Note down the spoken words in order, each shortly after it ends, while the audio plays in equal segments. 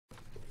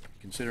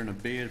considering a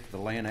bid for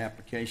the land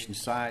application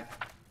site,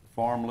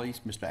 farm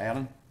lease. Mr.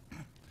 Allen?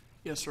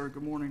 Yes, sir.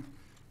 Good morning.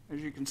 As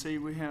you can see,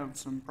 we have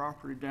some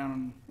property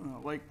down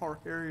in Lake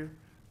Park area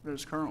that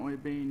is currently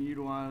being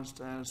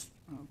utilized as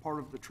part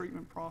of the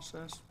treatment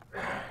process,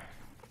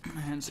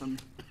 and some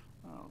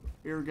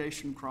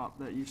irrigation crop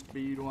that used to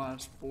be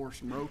utilized for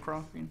some row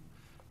cropping.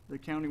 The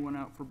county went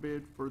out for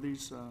bid for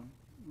these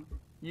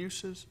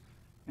uses,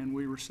 and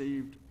we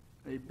received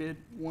a bid,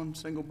 one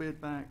single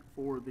bid back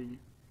for the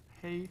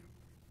hay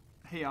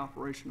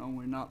operation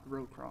only, not the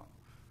row crop.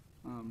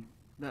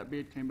 That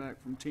bid came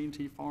back from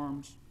T&T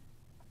Farms,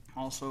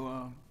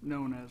 also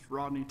known as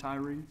Rodney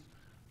Tyree.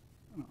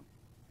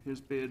 His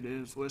bid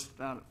is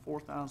listed out at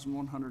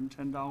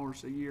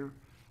 $4,110 a year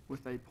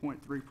with a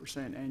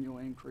 0.3% annual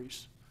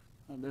increase.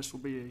 This will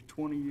be a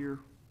 20-year,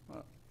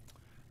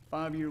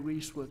 5-year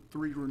lease with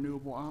 3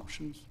 renewable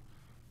options.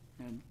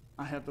 And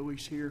I have the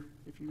lease here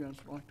if you guys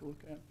would like to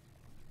look at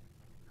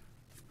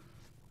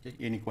it.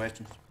 Any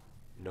questions?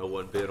 No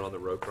one bid on the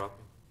row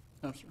cropping?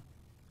 No, sir.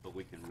 But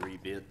we can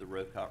rebid the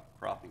row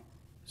cropping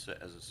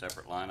as a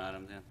separate line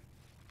item then?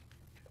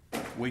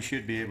 We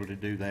should be able to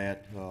do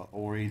that,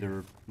 or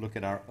either look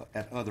at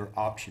other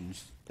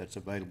options that's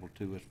available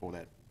to us for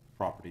that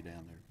property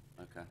down there.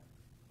 Okay.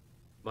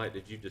 Mike,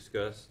 did you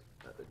discuss,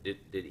 did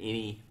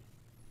any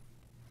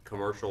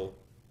commercial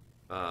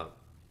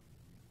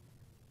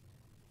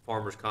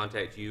farmers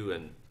contact you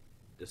and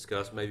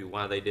discuss maybe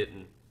why they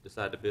didn't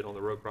decide to bid on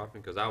the row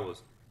cropping? Because I'm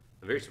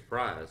very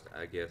surprised,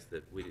 I guess,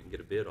 that we didn't get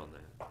a bid on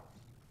that.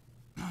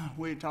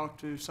 We talked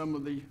to some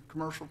of the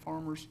commercial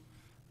farmers.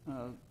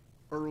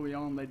 Early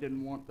on, they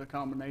didn't want the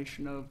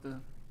combination of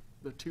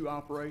the 2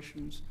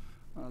 operations.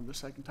 The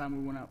second time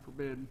we went out for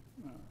bid,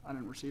 I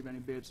didn't receive any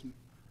bids, and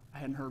I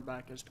hadn't heard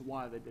back as to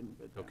why they didn't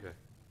bid that. Okay.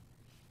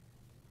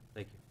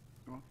 Thank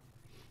you.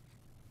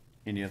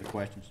 Any other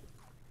questions?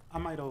 I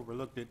might have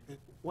overlooked it.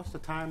 What's the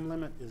time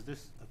limit? Is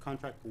this a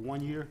contract for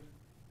 1 year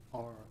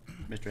or?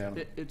 Mr.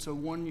 Allen? It's a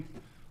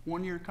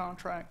one-year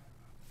contract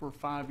for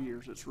 5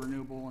 years. It's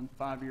renewable in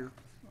 5-year,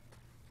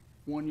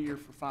 1 year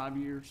for 5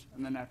 years,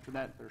 and then after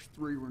that, there's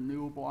 3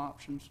 renewable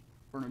options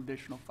for an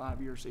additional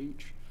 5 years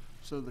each.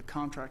 So the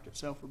contract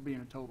itself would be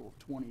in a total of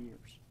 20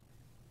 years.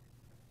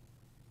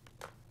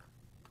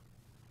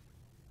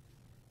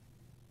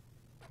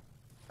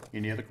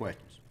 Any other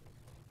questions?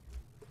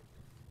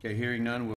 Okay, hearing none, we'll